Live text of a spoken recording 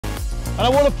And I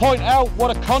want to point out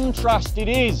what a contrast it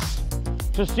is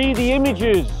to see the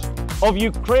images of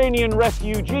Ukrainian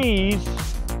refugees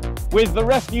with the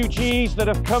refugees that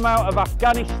have come out of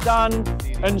Afghanistan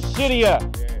and Syria,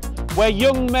 where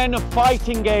young men of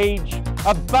fighting age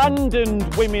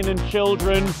abandoned women and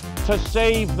children to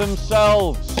save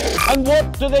themselves. And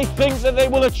what do they think that they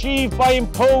will achieve by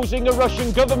imposing a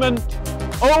Russian government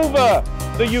over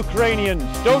the Ukrainians?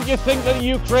 Don't you think that the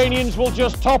Ukrainians will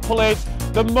just topple it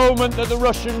the moment that the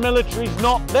Russian military is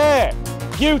not there?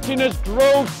 Putin has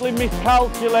grossly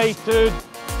miscalculated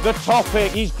the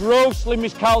topic. He's grossly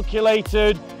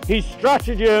miscalculated his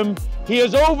stratagem. He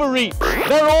has overreached.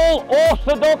 They're all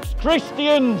Orthodox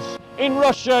Christians in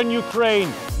Russia and Ukraine.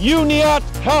 Uniat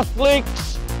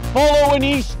Catholics follow an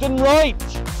Eastern Rite.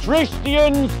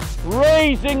 Christians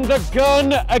raising the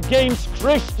gun against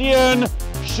Christian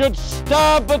should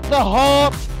stab at the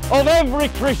heart of every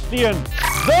Christian,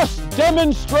 thus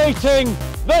demonstrating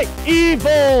the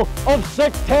evil of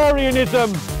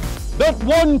sectarianism, that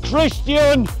one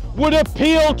Christian would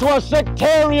appeal to a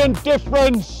sectarian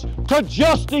difference to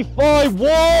justify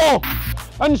war.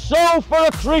 And so for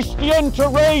a Christian to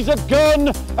raise a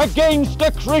gun against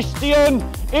a Christian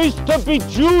is to be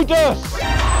Judas.